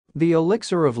The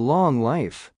elixir of long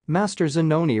life. Master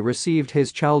Zanoni received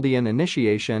his Chaldean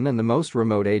initiation in the most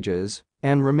remote ages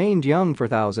and remained young for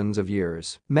thousands of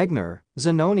years. Megner,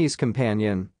 Zanoni's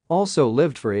companion, also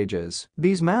lived for ages.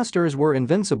 These masters were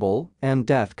invincible, and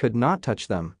death could not touch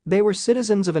them. They were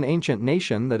citizens of an ancient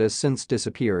nation that has since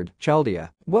disappeared,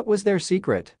 Chaldea. What was their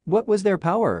secret? What was their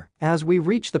power? As we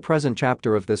reach the present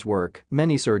chapter of this work,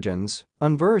 many surgeons,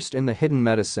 unversed in the hidden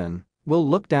medicine, will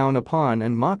look down upon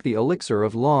and mock the elixir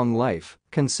of long life,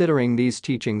 considering these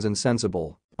teachings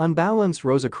insensible. Unbalanced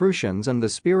Rosicrucians and the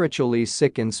spiritually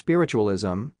sick in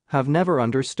spiritualism have never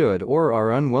understood or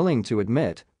are unwilling to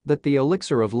admit that the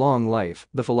elixir of long life,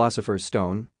 the philosopher's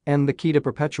stone, and the key to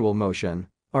perpetual motion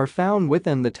are found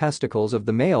within the testicles of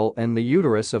the male and the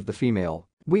uterus of the female.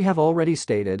 We have already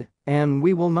stated, and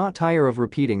we will not tire of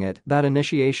repeating it, that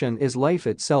initiation is life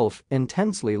itself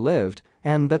intensely lived,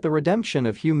 and that the redemption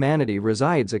of humanity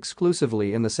resides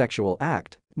exclusively in the sexual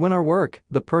act. When our work,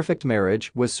 The Perfect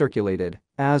Marriage, was circulated,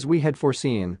 as we had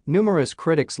foreseen, numerous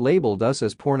critics labeled us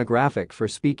as pornographic for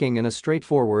speaking in a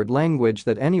straightforward language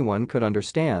that anyone could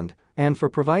understand, and for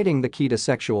providing the key to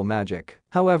sexual magic.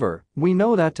 However, we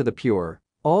know that to the pure,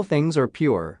 all things are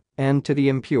pure, and to the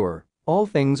impure, all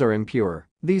things are impure.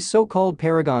 These so-called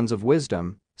paragons of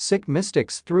wisdom, sick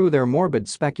mystics through their morbid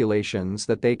speculations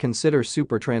that they consider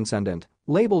super-transcendent,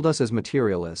 labeled us as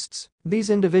materialists. These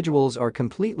individuals are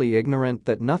completely ignorant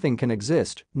that nothing can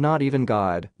exist, not even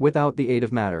God, without the aid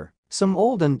of matter. Some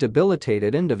old and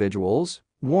debilitated individuals,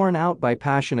 worn out by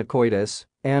passionate coitus,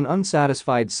 and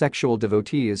unsatisfied sexual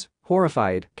devotees,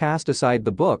 horrified, cast aside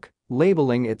the book,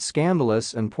 labeling it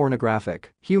scandalous and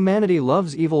pornographic. Humanity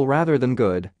loves evil rather than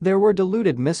good. There were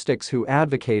deluded mystics who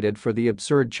advocated for the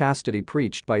absurd chastity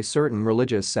preached by certain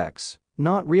religious sects,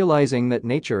 not realizing that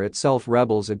nature itself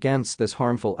rebels against this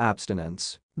harmful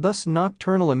abstinence. Thus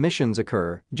nocturnal emissions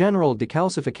occur, general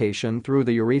decalcification through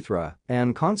the urethra,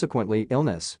 and consequently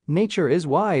illness. Nature is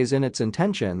wise in its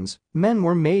intentions. Men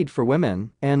were made for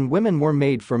women, and women were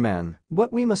made for men.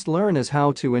 What we must learn is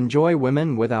how to enjoy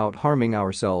women without harming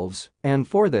ourselves, and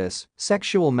for this,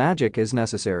 sexual magic is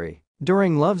necessary.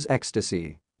 During love's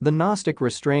ecstasy, the Gnostic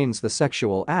restrains the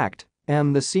sexual act,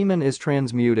 and the semen is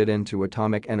transmuted into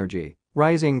atomic energy,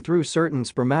 rising through certain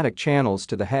spermatic channels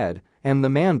to the head, and the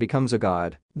man becomes a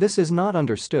god. This is not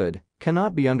understood,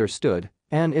 cannot be understood,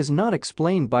 and is not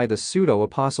explained by the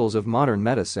pseudo-apostles of modern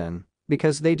medicine,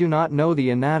 because they do not know the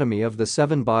anatomy of the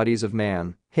 7 bodies of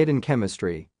man, hidden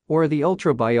chemistry, or the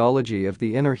ultra-biology of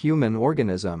the inner human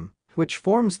organism, which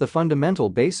forms the fundamental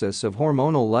basis of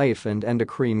hormonal life and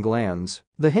endocrine glands.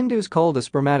 The Hindus call the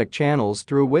spermatic channels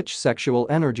through which sexual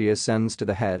energy ascends to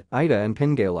the head, Ida and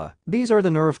Pingala. These are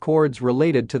the nerve cords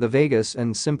related to the vagus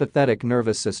and sympathetic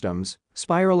nervous systems,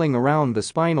 spiraling around the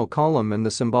spinal column in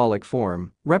the symbolic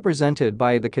form, represented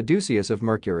by the caduceus of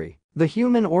Mercury. The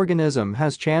human organism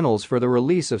has channels for the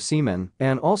release of semen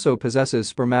and also possesses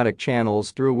spermatic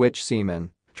channels through which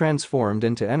semen, transformed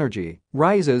into energy,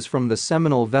 rises from the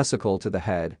seminal vesicle to the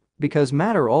head, because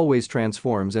matter always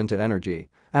transforms into energy,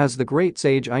 as the great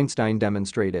sage Einstein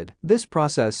demonstrated. This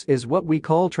process is what we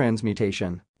call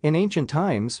transmutation. In ancient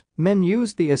times, men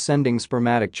used the ascending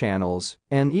spermatic channels,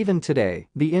 and even today,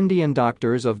 the Indian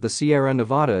doctors of the Sierra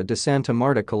Nevada de Santa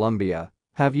Marta, Colombia,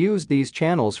 have used these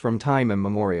channels from time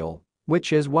immemorial,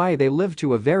 which is why they live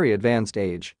to a very advanced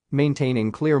age,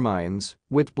 maintaining clear minds,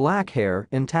 with black hair,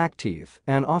 intact teeth,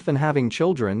 and often having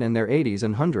children in their 80s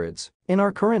and 100s. In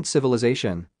our current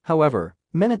civilization, however,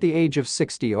 men at the age of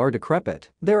 60 are decrepit.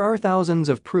 There are thousands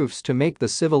of proofs to make the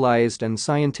civilized and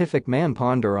scientific man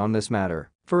ponder on this matter.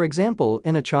 For example,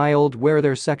 in a child where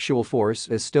their sexual force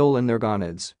is still in their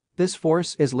gonads, this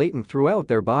force is latent throughout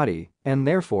their body, and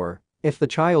therefore, if the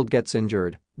child gets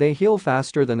injured, they heal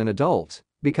faster than an adult,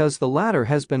 because the latter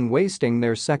has been wasting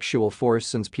their sexual force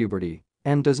since puberty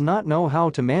and does not know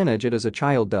how to manage it as a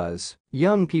child does.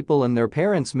 Young people and their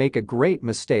parents make a great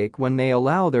mistake when they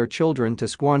allow their children to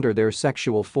squander their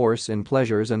sexual force in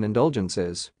pleasures and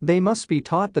indulgences. They must be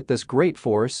taught that this great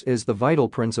force is the vital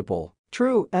principle.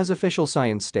 True, as official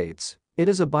science states, it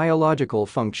is a biological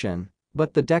function,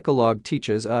 but the Decalogue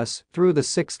teaches us, through the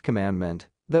 6th commandment,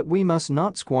 that we must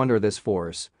not squander this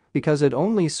force, because it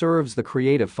only serves the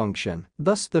creative function.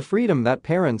 Thus, the freedom that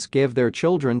parents give their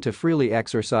children to freely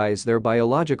exercise their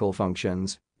biological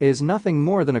functions is nothing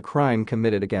more than a crime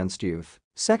committed against youth.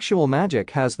 Sexual magic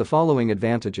has the following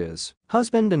advantages.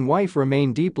 Husband and wife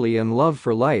remain deeply in love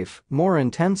for life, more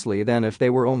intensely than if they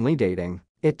were only dating.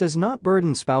 It does not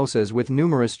burden spouses with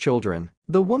numerous children.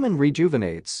 The woman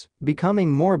rejuvenates,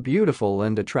 becoming more beautiful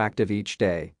and attractive each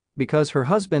day, because her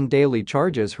husband daily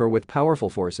charges her with powerful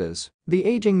forces. The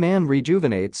aging man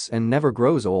rejuvenates and never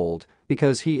grows old,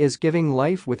 because he is giving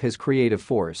life with his creative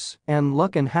force, and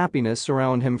luck and happiness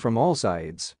surround him from all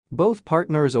sides. Both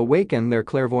partners awaken their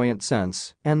clairvoyant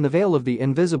sense, and the veil of the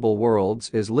invisible worlds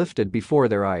is lifted before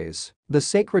their eyes. The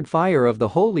sacred fire of the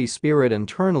Holy Spirit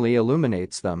internally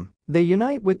illuminates them. They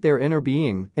unite with their inner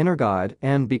being, inner God,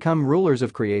 and become rulers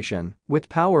of creation, with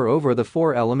power over the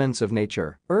four elements of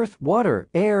nature: earth, water,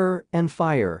 air, and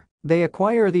fire. They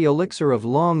acquire the elixir of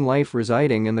long life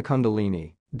residing in the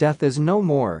Kundalini. Death is no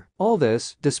more. All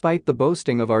this, despite the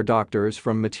boasting of our doctors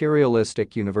from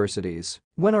materialistic universities.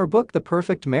 When our book The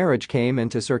Perfect Marriage came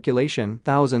into circulation,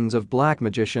 thousands of black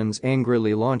magicians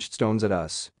angrily launched stones at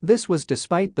us. This was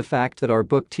despite the fact that our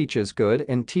book teaches good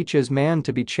and teaches man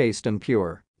to be chaste and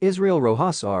pure. Israel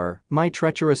Rojas R., my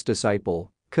treacherous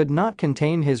disciple, could not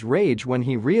contain his rage when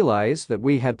he realized that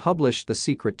we had published the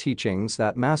secret teachings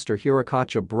that Master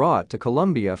Hirokacha brought to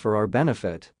Colombia for our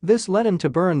benefit. This led him to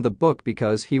burn the book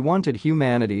because he wanted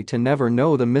humanity to never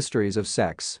know the mysteries of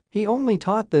sex. He only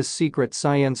taught this secret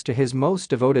science to his most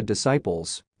devoted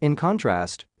disciples. In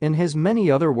contrast, in his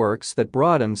many other works that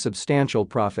brought him substantial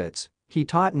profits, he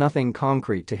taught nothing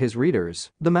concrete to his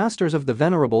readers. The masters of the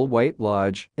Venerable White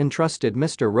Lodge entrusted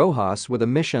Mr. Rojas with a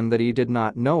mission that he did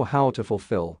not know how to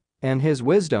fulfill, and his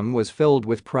wisdom was filled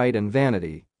with pride and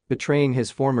vanity, betraying his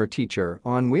former teacher,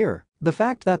 Aun Weor. The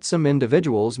fact that some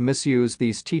individuals misuse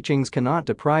these teachings cannot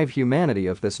deprive humanity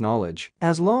of this knowledge.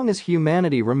 As long as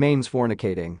humanity remains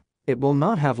fornicating, it will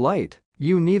not have light.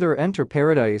 You neither enter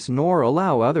paradise nor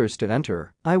allow others to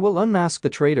enter. I will unmask the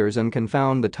traitors and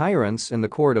confound the tyrants in the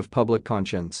court of public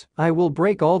conscience. I will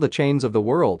break all the chains of the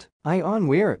world. I, Aun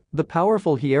Weor, the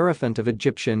powerful hierophant of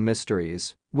Egyptian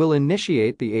mysteries, will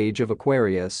initiate the age of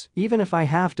Aquarius, even if I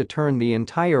have to turn the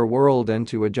entire world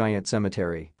into a giant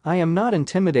cemetery. I am not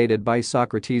intimidated by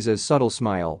Socrates' subtle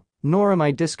smile, nor am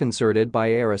I disconcerted by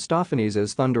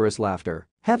Aristophanes' thunderous laughter.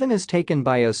 Heaven is taken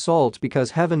by assault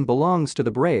because heaven belongs to the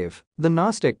brave. The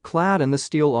Gnostic, clad in the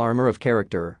steel armor of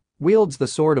character, wields the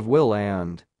sword of will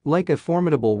and, like a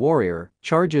formidable warrior,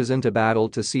 charges into battle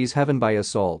to seize heaven by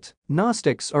assault.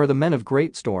 Gnostics are the men of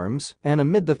great storms, and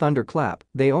amid the thunderclap,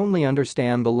 they only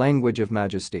understand the language of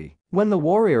majesty. When the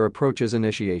warrior approaches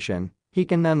initiation, he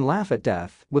can then laugh at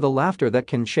death with a laughter that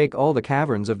can shake all the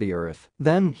caverns of the earth.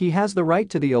 Then he has the right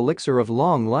to the elixir of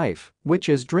long life, which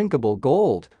is drinkable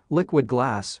gold, liquid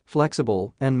glass,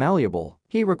 flexible, and malleable.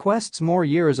 He requests more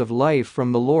years of life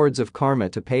from the lords of karma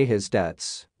to pay his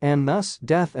debts, and thus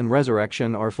death and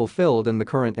resurrection are fulfilled in the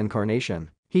current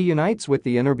incarnation. He unites with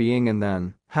the inner being and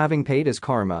then, having paid his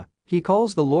karma, he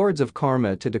calls the lords of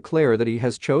karma to declare that he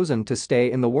has chosen to stay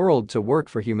in the world to work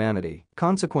for humanity.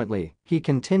 Consequently, he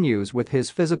continues with his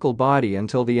physical body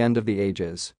until the end of the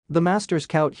ages. The masters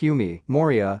Count Humi,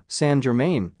 Moria, Saint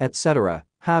Germain, etc.,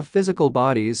 have physical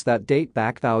bodies that date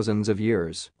back thousands of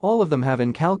years. All of them have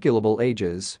incalculable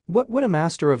ages. What would a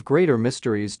master of greater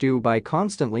mysteries do by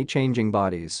constantly changing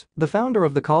bodies? The founder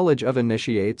of the College of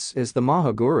Initiates is the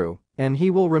Mahaguru, and he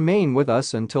will remain with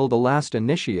us until the last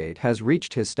initiate has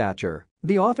reached his stature.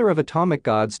 The author of Atomic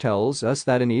Gods tells us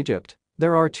that in Egypt,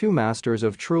 there are two masters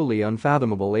of truly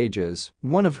unfathomable ages,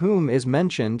 one of whom is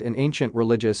mentioned in ancient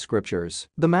religious scriptures.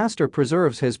 The master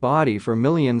preserves his body for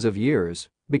millions of years,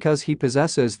 because he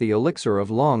possesses the elixir of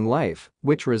long life,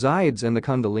 which resides in the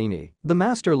Kundalini. The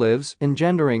master lives,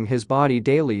 engendering his body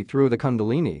daily through the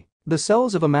Kundalini. The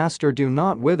cells of a master do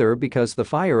not wither because the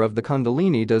fire of the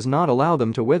Kundalini does not allow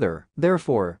them to wither.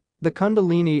 Therefore, the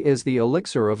Kundalini is the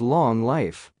elixir of long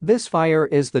life. This fire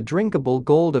is the drinkable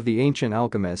gold of the ancient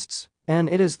alchemists, and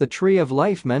it is the tree of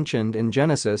life mentioned in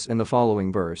Genesis in the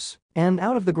following verse. And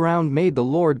out of the ground made the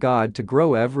Lord God to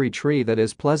grow every tree that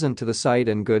is pleasant to the sight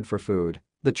and good for food,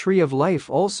 the tree of life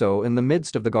also in the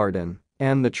midst of the garden,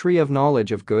 and the tree of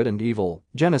knowledge of good and evil.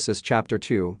 Genesis chapter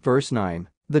 2, verse 9.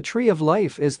 The tree of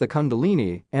life is the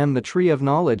Kundalini, and the tree of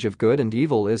knowledge of good and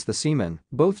evil is the semen.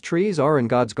 Both trees are in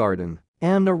God's garden.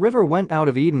 And a river went out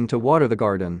of Eden to water the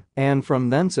garden, and from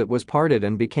thence it was parted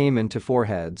and became into four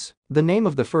heads. The name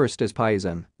of the first is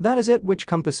Pison. That is it which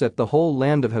compasseth the whole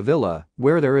land of Havilah,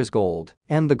 where there is gold.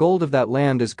 And the gold of that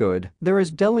land is good. There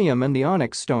is bdellium and the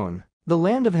onyx stone. The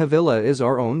land of Havilah is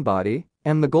our own body,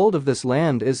 and the gold of this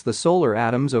land is the solar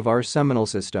atoms of our seminal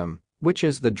system, which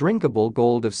is the drinkable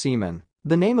gold of semen.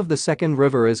 The name of the second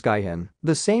river is Gihon.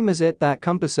 The same is it that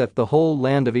compasseth the whole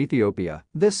land of Ethiopia.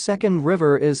 This second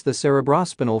river is the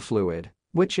cerebrospinal fluid,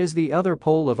 which is the other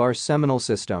pole of our seminal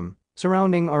system,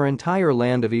 surrounding our entire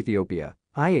land of Ethiopia,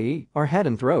 i.e., our head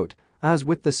and throat. As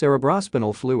with the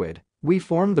cerebrospinal fluid, we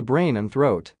form the brain and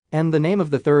throat. And the name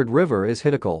of the third river is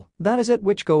Hiddekel, that is it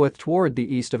which goeth toward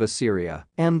the east of Assyria.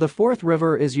 And the fourth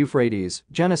river is Euphrates,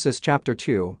 Genesis chapter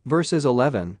 2, verses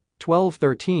 11, 12,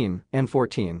 13, and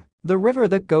 14. The river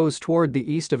that goes toward the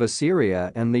east of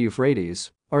Assyria and the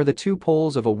Euphrates are the two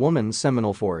poles of a woman's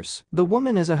seminal force. The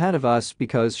woman is ahead of us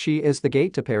because she is the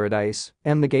gate to paradise,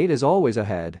 and the gate is always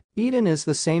ahead. Eden is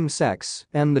the same sex,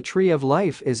 and the tree of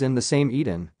life is in the same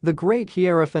Eden. The great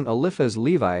hierophant Eliphaz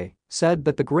Levi said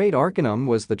that the great Arcanum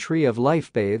was the tree of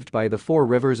life bathed by the four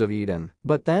rivers of Eden.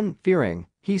 But then, fearing,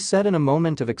 he said in a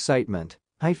moment of excitement,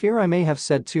 "I fear I may have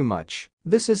said too much.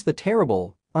 This is the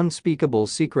terrible, unspeakable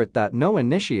secret that no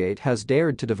initiate has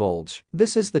dared to divulge.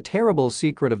 This is the terrible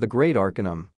secret of the great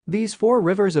Arcanum. These four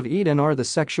rivers of Eden are the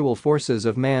sexual forces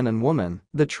of man and woman.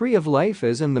 The tree of life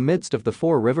is in the midst of the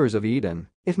four rivers of Eden.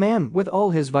 If man, with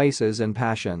all his vices and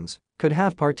passions, could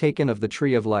have partaken of the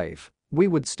tree of life, we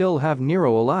would still have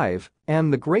Nero alive,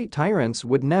 and the great tyrants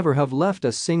would never have left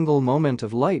a single moment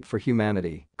of light for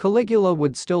humanity. Caligula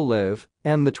would still live,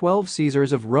 and the 12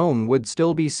 Caesars of Rome would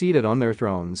still be seated on their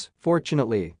thrones.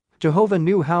 Fortunately, Jehovah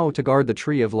knew how to guard the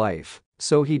tree of life,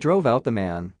 so he drove out the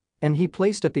man, and he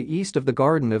placed at the east of the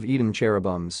Garden of Eden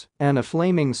cherubims, and a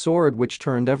flaming sword which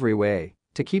turned every way,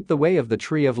 to keep the way of the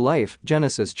tree of life.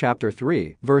 Genesis chapter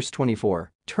 3, verse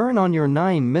 24. Turn on your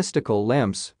 9 mystical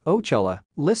lamps, O Cella.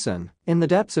 Listen, in the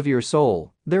depths of your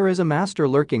soul, there is a master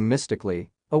lurking mystically,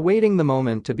 awaiting the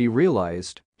moment to be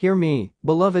realized. Hear me,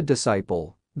 beloved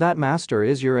disciple, that master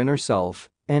is your inner self,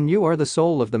 and you are the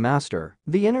soul of the master.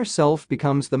 The inner self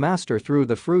becomes the master through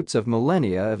the fruits of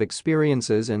millennia of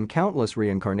experiences and countless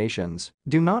reincarnations.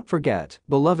 Do not forget,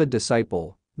 beloved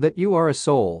disciple, that you are a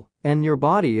soul, and your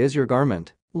body is your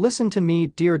garment. Listen to me,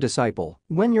 dear disciple.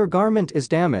 When your garment is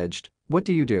damaged, what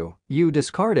do? You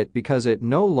discard it because it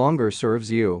no longer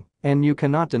serves you, and you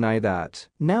cannot deny that.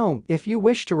 Now, if you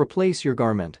wish to replace your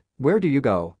garment, where do you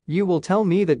go? You will tell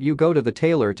me that you go to the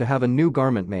tailor to have a new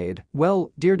garment made.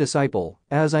 Well, dear disciple,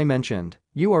 as I mentioned,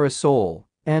 you are a soul,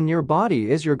 and your body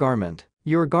is your garment.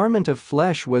 Your garment of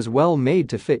flesh was well made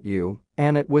to fit you,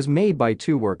 and it was made by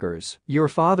 2 workers, your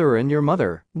father and your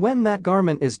mother. When that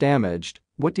garment is damaged,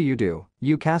 what do?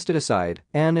 You cast it aside,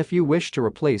 and if you wish to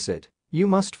replace it, you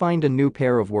must find a new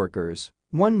pair of workers,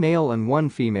 1 male and 1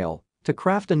 female, to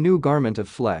craft a new garment of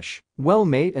flesh, well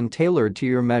made and tailored to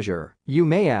your measure. You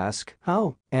may ask,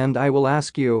 how? And I will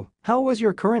ask you, how was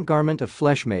your current garment of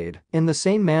flesh made? In the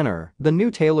same manner, the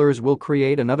new tailors will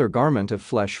create another garment of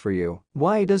flesh for you.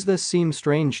 Why does this seem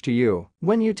strange to you?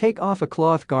 When you take off a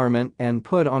cloth garment and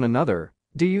put on another,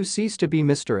 do you cease to be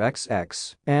Mr.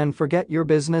 XX and forget your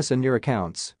business and your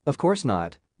accounts? Of course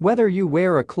not. Whether you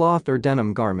wear a cloth or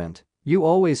denim garment, you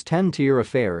always tend to your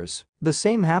affairs. The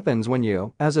same happens when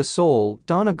you, as a soul,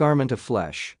 don a garment of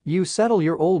flesh. You settle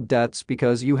your old debts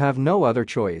because you have no other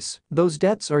choice. Those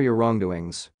debts are your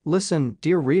wrongdoings. Listen,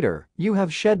 dear reader, you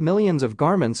have shed millions of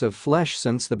garments of flesh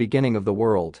since the beginning of the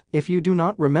world. If you do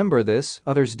not remember this,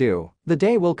 others do. The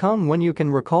day will come when you can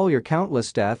recall your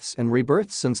countless deaths and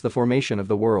rebirths since the formation of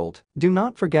the world. Do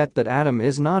not forget that Adam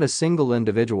is not a single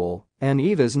individual, and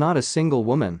Eve is not a single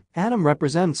woman. Adam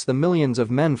represents the millions of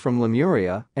men from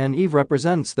Lemuria, and Eve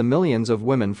represents the millions of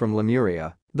women from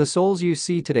Lemuria. The souls you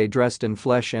see today dressed in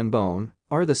flesh and bone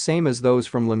are the same as those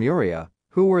from Lemuria,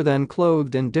 who were then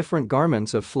clothed in different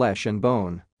garments of flesh and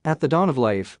bone. At the dawn of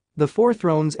life, the 4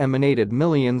 thrones emanated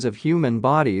millions of human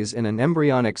bodies in an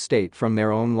embryonic state from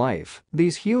their own life.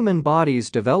 These human bodies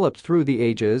developed through the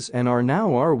ages and are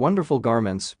now our wonderful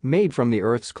garments made from the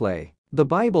earth's clay. The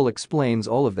Bible explains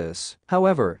all of this.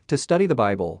 However, to study the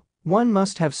Bible, one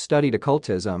must have studied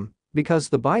occultism, because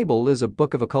the Bible is a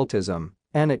book of occultism,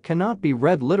 and it cannot be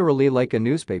read literally like a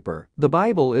newspaper. The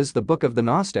Bible is the book of the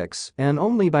Gnostics, and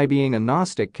only by being a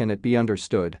Gnostic can it be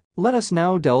understood. Let us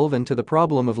now delve into the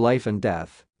problem of life and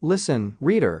death. Listen,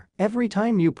 reader, every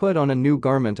time you put on a new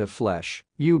garment of flesh,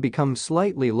 you become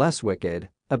slightly less wicked,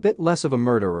 a bit less of a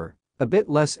murderer, a bit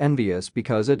less envious,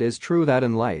 because it is true that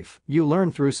in life, you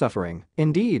learn through suffering.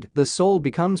 Indeed, the soul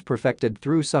becomes perfected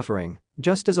through suffering,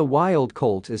 just as a wild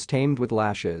colt is tamed with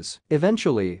lashes.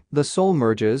 Eventually, the soul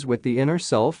merges with the inner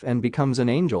self and becomes an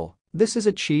angel. This is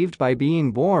achieved by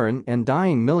being born and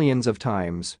dying millions of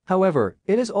times. However,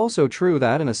 it is also true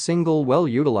that in a single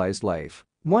well-utilized life,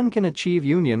 one can achieve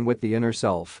union with the inner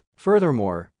self.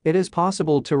 Furthermore, it is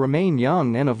possible to remain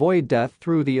young and avoid death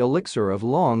through the elixir of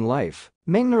long life.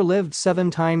 Megner lived 7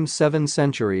 times 7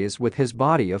 centuries with his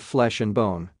body of flesh and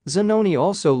bone. Zanoni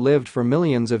also lived for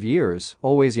millions of years,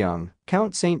 always young.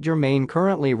 Count Saint Germain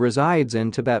currently resides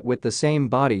in Tibet with the same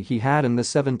body he had in the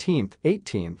 17th,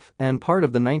 18th, and part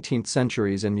of the 19th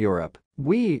centuries in Europe.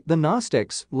 We, the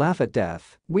Gnostics, laugh at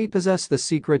death. We possess the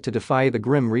secret to defy the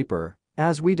grim reaper.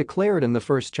 As we declared in the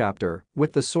first chapter,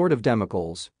 with the sword of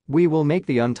Damocles, we will make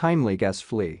the untimely guest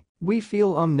flee. We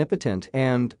feel omnipotent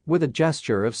and, with a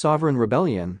gesture of sovereign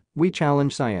rebellion, we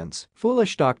challenge science.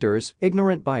 Foolish doctors,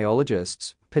 ignorant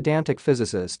biologists, pedantic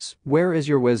physicists, where is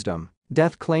your wisdom?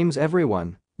 Death claims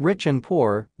everyone. Rich and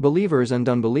poor, believers and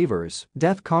unbelievers.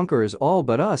 Death conquers all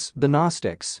but us, the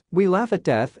Gnostics. We laugh at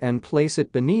death and place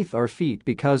it beneath our feet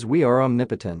because we are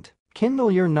omnipotent. Kindle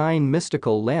your 9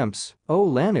 mystical lamps, O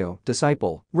Lanu,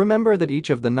 disciple. Remember that each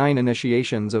of the 9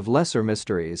 initiations of lesser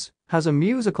mysteries has a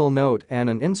musical note and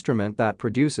an instrument that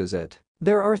produces it.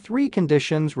 There are 3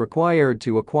 conditions required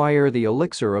to acquire the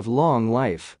elixir of long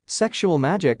life: sexual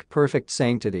magic, perfect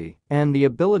sanctity, and the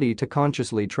ability to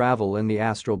consciously travel in the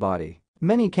astral body.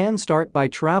 Many can start by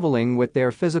traveling with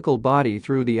their physical body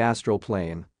through the astral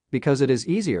plane because it is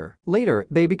easier. Later,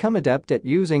 they become adept at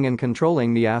using and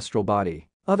controlling the astral body.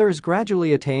 Others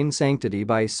gradually attain sanctity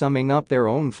by summing up their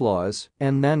own flaws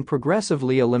and then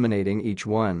progressively eliminating each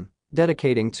one,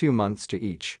 dedicating 2 months to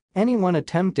each. Anyone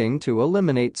attempting to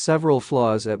eliminate several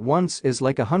flaws at once is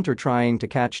like a hunter trying to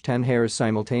catch 10 hares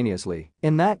simultaneously.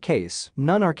 In that case,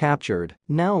 none are captured.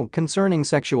 Now, concerning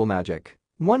sexual magic.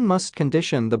 One must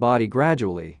condition the body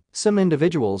gradually. Some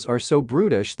individuals are so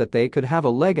brutish that they could have a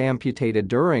leg amputated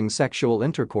during sexual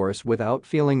intercourse without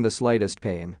feeling the slightest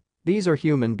pain. These are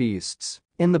human beasts.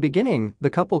 In the beginning,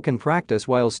 the couple can practice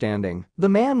while standing. The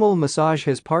man will massage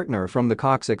his partner from the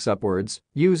coccyx upwards,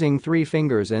 using 3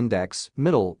 fingers, index,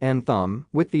 middle, and thumb,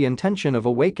 with the intention of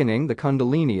awakening the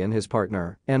kundalini in his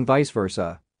partner, and vice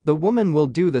versa. The woman will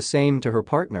do the same to her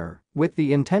partner, with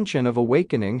the intention of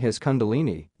awakening his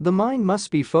kundalini. The mind must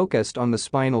be focused on the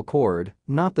spinal cord,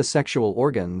 not the sexual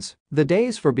organs. The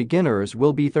days for beginners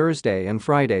will be Thursday and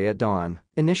Friday at dawn.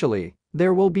 Initially,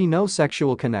 there will be no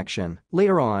sexual connection.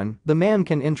 Later on, the man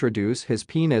can introduce his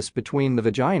penis between the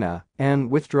vagina and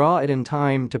withdraw it in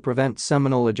time to prevent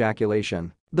seminal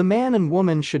ejaculation. The man and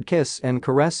woman should kiss and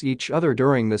caress each other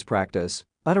during this practice,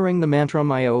 uttering the mantra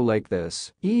Myo like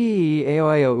this: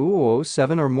 E-A-O-I-O-U-O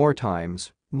 7 or more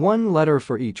times, 1 letter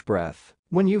for each breath.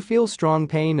 When you feel strong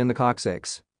pain in the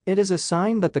coccyx, it is a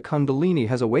sign that the kundalini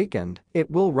has awakened.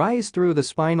 It will rise through the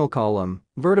spinal column,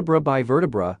 vertebra by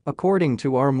vertebra, according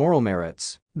to our moral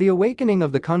merits. The awakening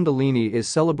of the kundalini is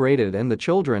celebrated in the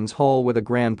children's hall with a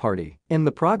grand party. In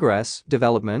the progress,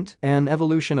 development, and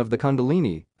evolution of the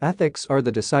kundalini, ethics are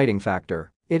the deciding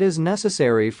factor. It is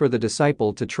necessary for the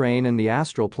disciple to train in the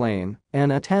astral plane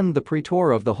and attend the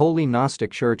praetor of the Holy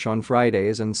Gnostic Church on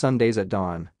Fridays and Sundays at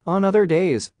dawn. On other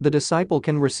days, the disciple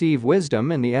can receive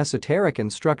wisdom in the esoteric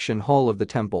instruction hall of the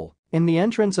temple. In the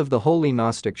entrance of the Holy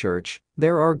Gnostic Church,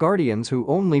 there are guardians who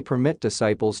only permit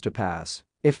disciples to pass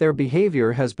if their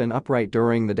behavior has been upright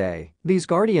during the day. These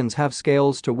guardians have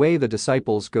scales to weigh the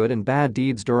disciples' good and bad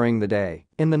deeds during the day.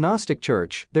 In the Gnostic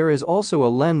Church, there is also a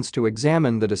lens to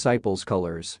examine the disciples'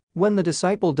 colors. When the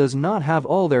disciple does not have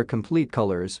all their complete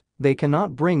colors, they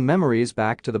cannot bring memories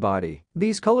back to the body.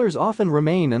 These colors often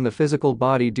remain in the physical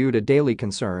body due to daily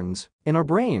concerns. In our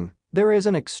brain, there is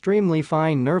an extremely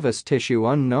fine nervous tissue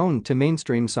unknown to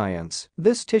mainstream science.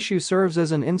 This tissue serves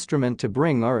as an instrument to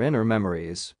bring our inner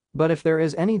memories. But if there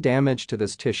is any damage to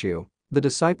this tissue, the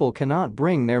disciple cannot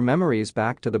bring their memories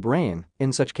back to the brain.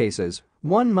 In such cases,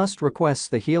 one must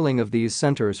request the healing of these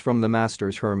centers from the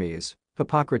masters Hermes,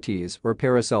 Hippocrates, or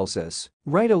Paracelsus.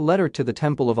 Write a letter to the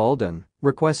Temple of Alden,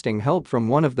 requesting help from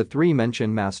one of the 3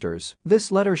 mentioned masters.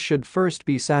 This letter should first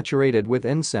be saturated with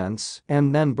incense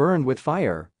and then burned with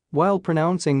fire, while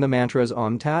pronouncing the mantras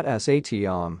Om Tat Sat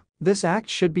Om. This act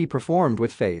should be performed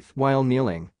with faith while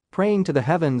kneeling, praying to the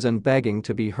heavens and begging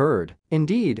to be heard.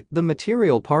 Indeed, the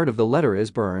material part of the letter is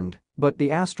burned, but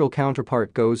the astral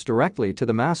counterpart goes directly to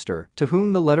the master to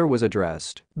whom the letter was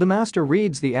addressed. The master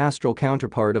reads the astral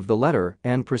counterpart of the letter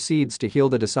and proceeds to heal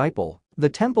the disciple. The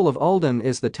Temple of Alden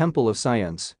is the temple of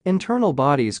science. Internal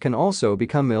bodies can also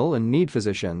become ill and need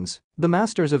physicians. The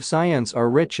masters of science are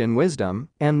rich in wisdom,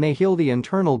 and they heal the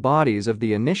internal bodies of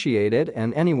the initiated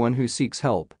and anyone who seeks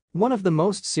help. One of the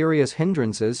most serious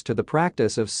hindrances to the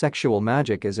practice of sexual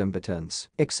magic is impotence.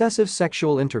 Excessive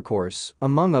sexual intercourse,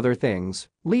 among other things,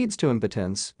 leads to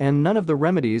impotence, and none of the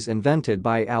remedies invented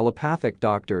by allopathic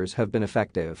doctors have been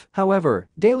effective. However,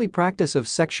 daily practice of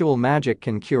sexual magic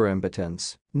can cure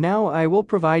impotence. Now I will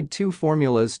provide 2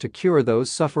 formulas to cure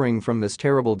those suffering from this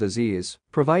terrible disease,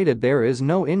 provided there is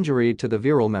no injury to the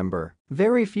virile member.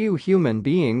 Very few human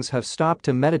beings have stopped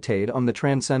to meditate on the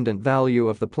transcendent value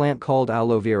of the plant called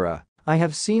aloe vera. I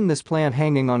have seen this plant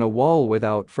hanging on a wall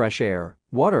without fresh air,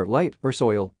 water, light, or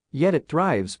soil. yet it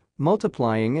thrives,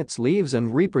 multiplying its leaves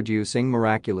and reproducing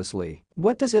miraculously.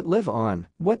 What does it live on?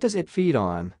 What does it feed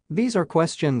on? These are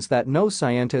questions that no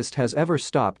scientist has ever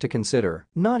stopped to consider.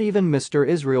 Not even Mr.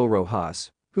 Israel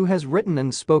Rojas, who has written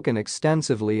and spoken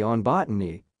extensively on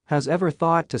botany, has ever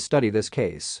thought to study this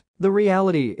case. The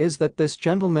reality is that this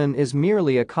gentleman is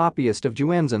merely a copyist of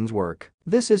Juanzon's work.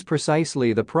 This is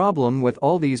precisely the problem with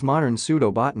all these modern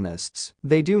pseudo-botanists.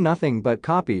 They do nothing but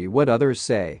copy what others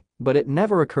say, but it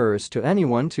never occurs to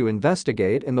anyone to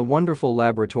investigate in the wonderful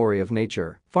laboratory of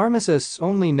nature. Pharmacists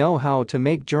only know how to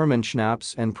make German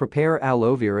schnapps and prepare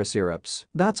aloe vera syrups.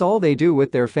 That's all they do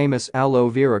with their famous aloe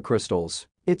vera crystals.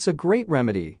 It's a great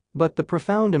remedy, but the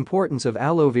profound importance of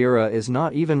aloe vera is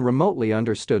not even remotely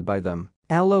understood by them.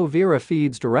 Aloe vera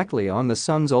feeds directly on the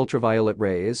sun's ultraviolet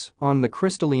rays, on the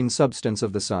crystalline substance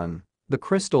of the sun. The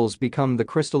crystals become the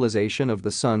crystallization of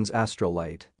the sun's astral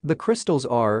light. The crystals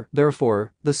are,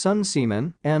 therefore, the sun's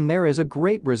semen, and there is a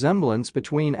great resemblance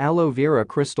between aloe vera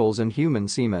crystals and human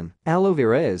semen. Aloe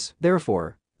vera is,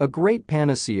 therefore, a great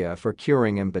panacea for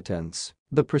curing impotence.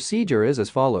 The procedure is as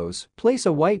follows. Place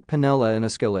a white panela in a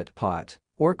skillet, pot,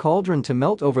 or cauldron to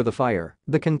melt over the fire.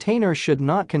 The container should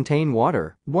not contain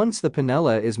water. Once the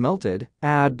panela is melted,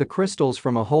 add the crystals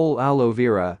from a whole aloe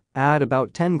vera, add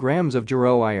about 10 grams of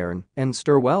jarrow iron, and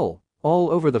stir well,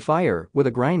 all over the fire, with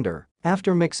a grinder.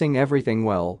 After mixing everything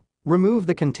well, remove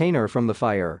the container from the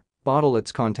fire, bottle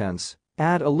its contents.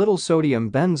 Add a little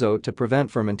sodium benzoate to prevent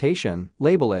fermentation,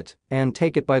 label it, and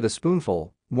take it by the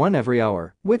spoonful, 1 every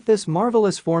hour. With this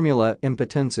marvelous formula,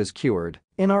 impotence is cured.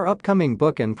 In our upcoming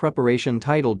book in preparation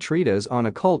titled Treatise on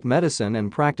Occult Medicine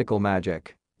and Practical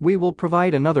Magic, we will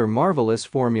provide another marvelous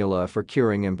formula for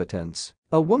curing impotence.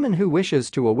 A woman who wishes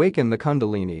to awaken the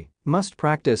Kundalini must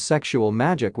practice sexual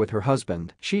magic with her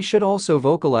husband. She should also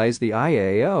vocalize the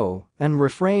IAO and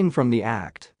refrain from the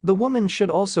act. The woman should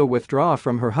also withdraw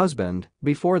from her husband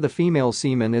before the female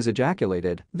semen is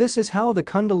ejaculated. This is how the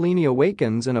Kundalini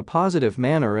awakens in a positive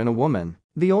manner in a woman.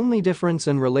 The only difference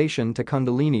in relation to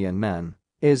Kundalini in men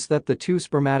is that the two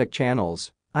spermatic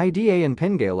channels, IDA and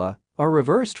Pingala, are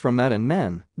reversed from that in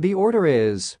men. The order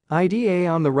is IDA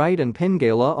on the right and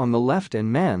Pingala on the left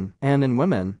in men, and in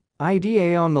women,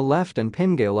 IDA on the left and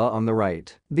Pingala on the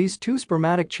right. These two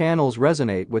spermatic channels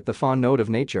resonate with the fawn note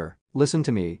of nature. Listen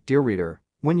to me, dear reader.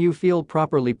 When you feel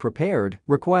properly prepared,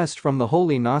 request from the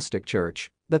Holy Gnostic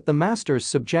Church that the masters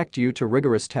subject you to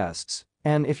rigorous tests.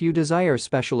 And if you desire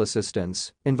special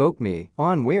assistance, invoke me,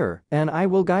 Aun Weor, and I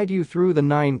will guide you through the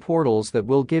 9 portals that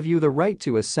will give you the right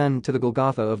to ascend to the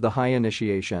Golgotha of the high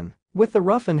initiation. With the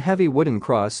rough and heavy wooden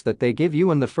cross that they give you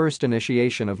in the first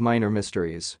initiation of minor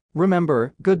mysteries.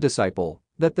 Remember, good disciple,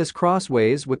 that this cross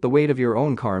weighs with the weight of your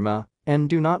own karma, and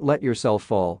do not let yourself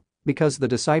fall, because the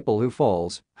disciple who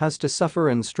falls has to suffer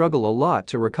and struggle a lot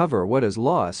to recover what is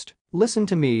lost. Listen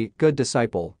to me, good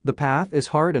disciple. The path is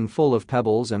hard and full of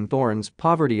pebbles and thorns,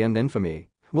 poverty and infamy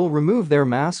will remove their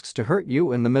masks to hurt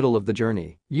you in the middle of the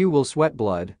journey. You will sweat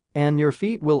blood, and your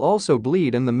feet will also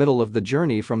bleed in the middle of the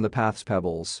journey from the path's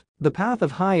pebbles. The path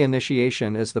of high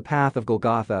initiation is the path of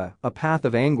Golgotha, a path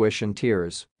of anguish and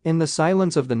tears. In the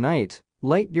silence of the night,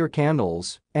 light your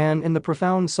candles, and in the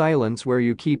profound silence where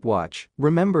you keep watch,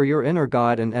 remember your inner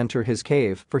God and enter his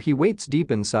cave, for he waits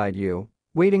deep inside you,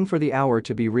 waiting for the hour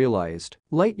to be realized.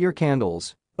 Light your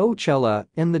candles, O Chela,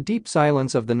 in the deep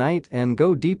silence of the night, and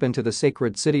go deep into the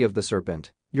sacred city of the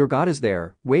serpent. Your God is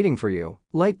there, waiting for you.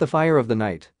 Light the fire of the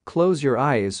night, close your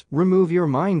eyes, remove your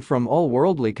mind from all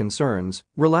worldly concerns,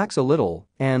 relax a little,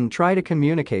 and try to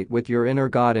communicate with your inner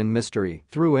God in mystery,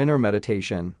 through inner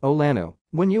meditation, O Lanu.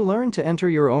 When you learn to enter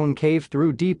your own cave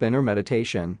through deep inner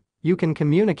meditation, you can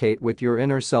communicate with your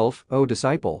inner self, O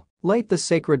disciple. Light the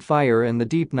sacred fire in the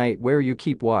deep night where you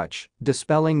keep watch,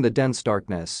 dispelling the dense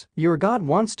darkness. Your God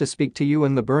wants to speak to you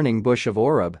in the burning bush of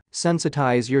Oreb.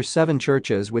 Sensitize your 7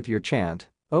 churches with your chant,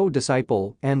 O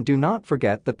disciple, and do not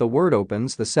forget that the word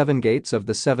opens the 7 gates of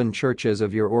the 7 churches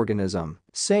of your organism.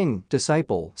 Sing,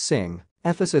 disciple, sing.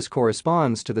 Ephesus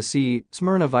corresponds to the C,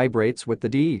 Smyrna vibrates with the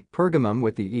D, Pergamum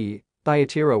with the E,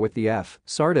 Thyatira with the F,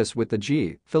 Sardis with the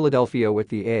G, Philadelphia with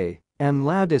the A, and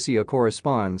Laodicea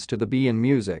corresponds to the B in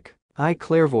music. I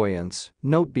clairvoyance,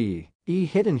 note B. E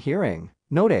hidden hearing,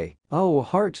 note A. O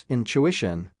heart,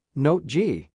 intuition, note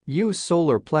G. U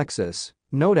solar plexus,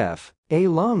 note F. A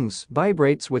lungs,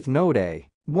 vibrates with note A.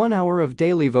 1 hour of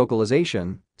daily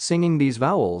vocalization, singing these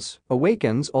vowels,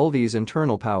 awakens all these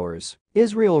internal powers.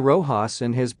 Israel Rojas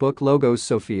in his book Logos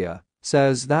Sophia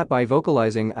says that by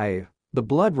vocalizing I, the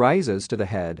blood rises to the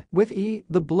head. With E,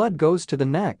 the blood goes to the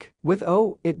neck, With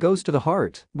O, it goes to the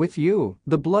heart. With U,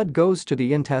 the blood goes to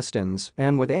the intestines,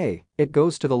 and with A, it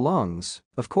goes to the lungs.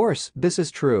 Of course, this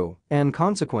is true, and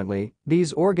consequently,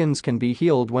 these organs can be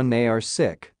healed when they are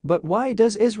sick. But why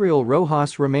does Israel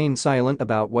Rojas remain silent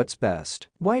about what's best?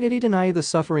 Why did he deny the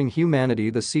suffering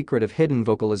humanity the secret of hidden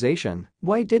vocalization?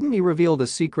 Why didn't he reveal the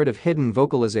secret of hidden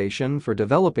vocalization for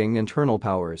developing internal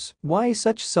powers? Why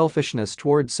such selfishness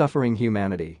toward suffering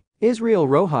humanity? Israel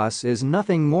Rojas is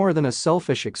nothing more than a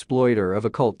selfish exploiter of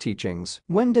occult teachings.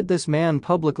 When did this man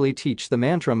publicly teach the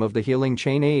mantram of the healing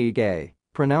chain Aige,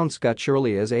 pronounced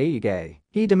gutturally as Aige?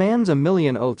 He demands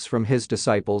 1,000,000 oaths from his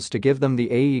disciples to give them the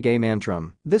Aige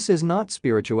mantram. This is not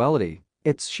spirituality.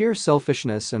 It's sheer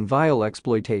selfishness and vile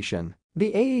exploitation.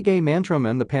 The Aige mantram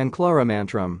and the Panclara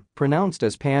mantram, pronounced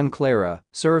as Panclara,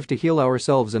 serve to heal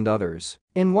ourselves and others.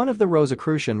 In one of the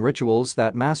Rosicrucian rituals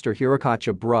that Master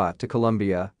Hirokacha brought to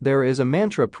Colombia, there is a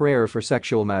mantra prayer for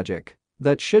sexual magic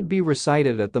that should be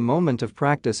recited at the moment of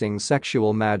practicing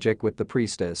sexual magic with the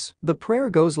priestess. The prayer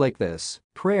goes like this: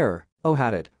 Prayer, O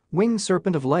Hadit, winged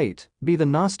serpent of light, be the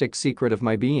Gnostic secret of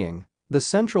my being, the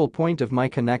central point of my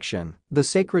connection, the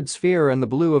sacred sphere and the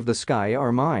blue of the sky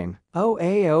are mine. O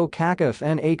Kakaf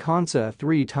and A Kansa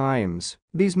 3 times.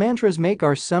 These mantras make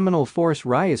our seminal force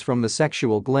rise from the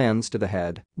sexual glands to the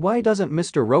head. Why doesn't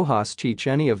Mr. Rojas teach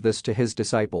any of this to his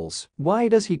disciples? Why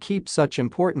does he keep such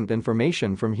important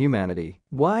information from humanity?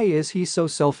 Why is he so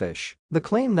selfish? The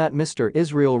claim that Mr.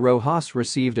 Israel Rojas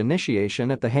received initiation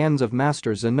at the hands of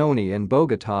Master Zanoni in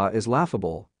Bogotá is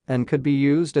laughable and could be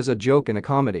used as a joke in a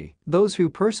comedy. Those who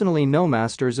personally know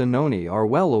Master Zanoni are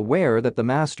well aware that the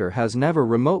master has never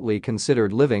remotely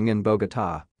considered living in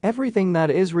Bogotá. Everything that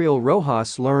Israel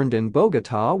Rojas learned in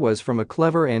Bogotá was from a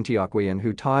clever Antiochian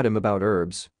who taught him about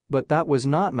herbs. But that was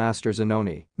not Master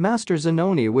Zanoni. Master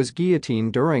Zanoni was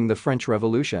guillotined during the French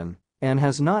Revolution and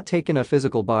has not taken a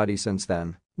physical body since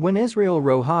then. When Israel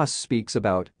Rojas speaks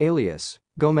about Elias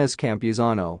Gomez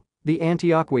Campuzano, the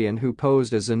Antiochian who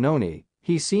posed as Zanoni,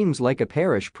 he seems like a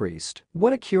parish priest.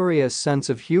 What a curious sense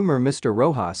of humor Mr.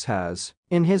 Rojas has.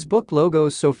 In his book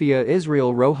Logos Sophia,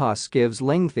 Israel Rojas gives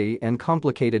lengthy and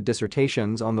complicated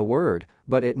dissertations on the word,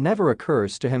 but it never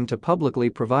occurs to him to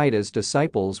publicly provide his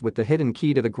disciples with the hidden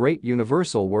key to the great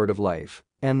universal word of life.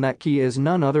 And that key is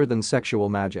none other than sexual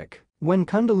magic. When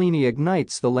Kundalini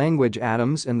ignites the language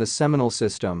atoms in the seminal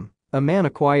system, a man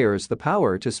acquires the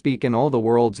power to speak in all the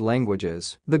world's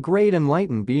languages. The great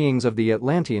enlightened beings of the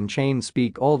Atlantean chain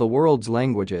speak all the world's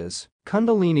languages.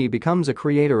 Kundalini becomes a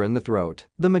creator in the throat.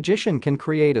 The magician can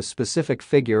create a specific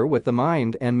figure with the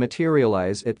mind and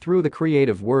materialize it through the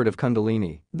creative word of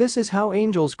Kundalini. This is how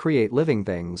angels create living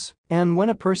things. And when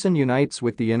a person unites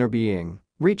with the inner being,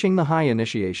 reaching the high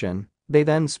initiation, they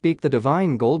then speak the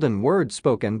divine golden word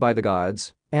spoken by the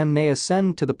gods, and they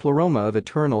ascend to the pleroma of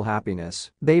eternal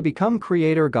happiness. They become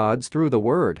creator gods through the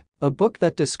word. A book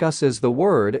that discusses the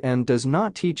word and does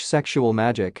not teach sexual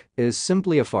magic is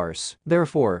simply a farce.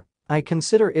 Therefore, I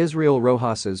consider Israel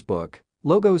Rojas's book,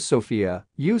 Logos Sophia,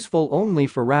 useful only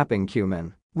for wrapping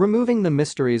cumin. Removing the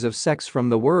mysteries of sex from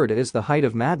the word is the height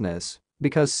of madness,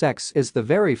 because sex is the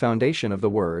very foundation of the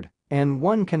word, and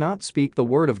one cannot speak the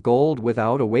word of gold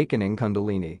without awakening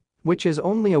Kundalini, which is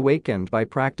only awakened by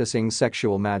practicing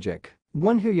sexual magic.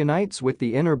 One who unites with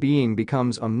the inner being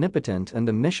becomes omnipotent and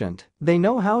omniscient. They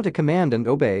know how to command and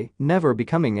obey, never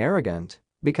becoming arrogant,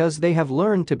 because they have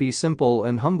learned to be simple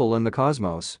and humble in the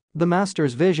cosmos. The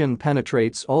master's vision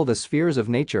penetrates all the spheres of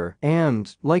nature,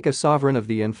 and, like a sovereign of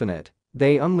the infinite,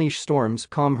 they unleash storms,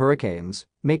 calm hurricanes,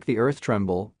 make the earth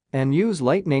tremble, and use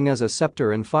lightning as a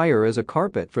scepter and fire as a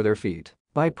carpet for their feet.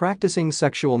 By practicing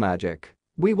sexual magic,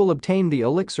 we will obtain the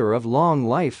elixir of long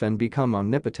life and become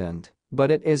omnipotent.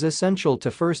 But it is essential to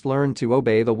first learn to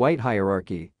obey the white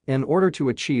hierarchy in order to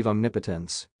achieve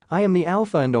omnipotence. I am the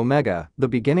Alpha and Omega, the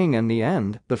beginning and the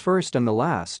end, the first and the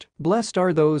last. Blessed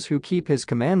are those who keep his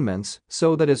commandments,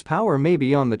 so that his power may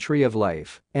be on the tree of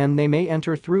life, and they may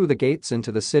enter through the gates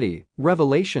into the city.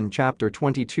 Revelation chapter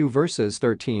 22 verses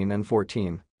 13 and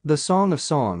 14. The Song of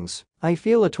Songs. I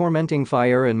feel a tormenting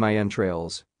fire in my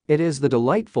entrails. It is the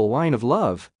delightful wine of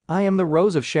love. I am the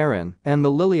rose of Sharon, and the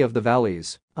lily of the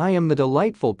valleys. I am the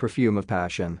delightful perfume of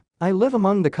passion. I live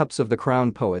among the cups of the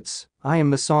crowned poets. I am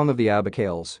the song of the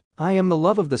abigails. I am the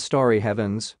love of the starry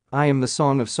heavens. I am the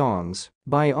song of songs.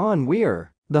 By Aun Weor.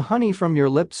 The honey from your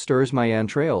lips stirs my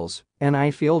entrails, and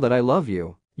I feel that I love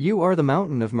you. You are the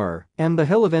mountain of myrrh, and the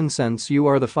hill of incense. You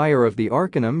are the fire of the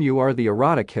Arcanum. You are the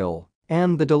erotic hill,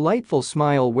 and the delightful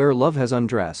smile where love has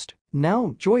undressed.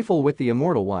 Now, joyful with the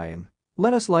immortal wine,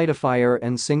 let us light a fire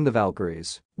and sing the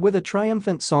Valkyries, with a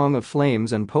triumphant song of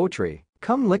flames and poetry.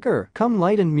 Come liquor, come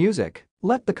light and music,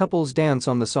 Let the couples dance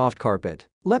on the soft carpet.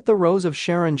 Let the rose of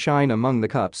Sharon shine among the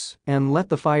cups, and let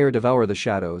the fire devour the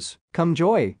shadows. Come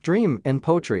joy, dream, and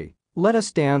poetry. Let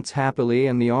us dance happily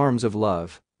in the arms of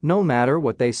love, no matter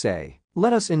what they say.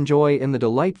 Let us enjoy in the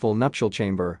delightful nuptial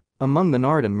chamber, among the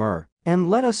nard and myrrh, and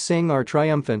let us sing our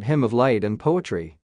triumphant hymn of light and poetry.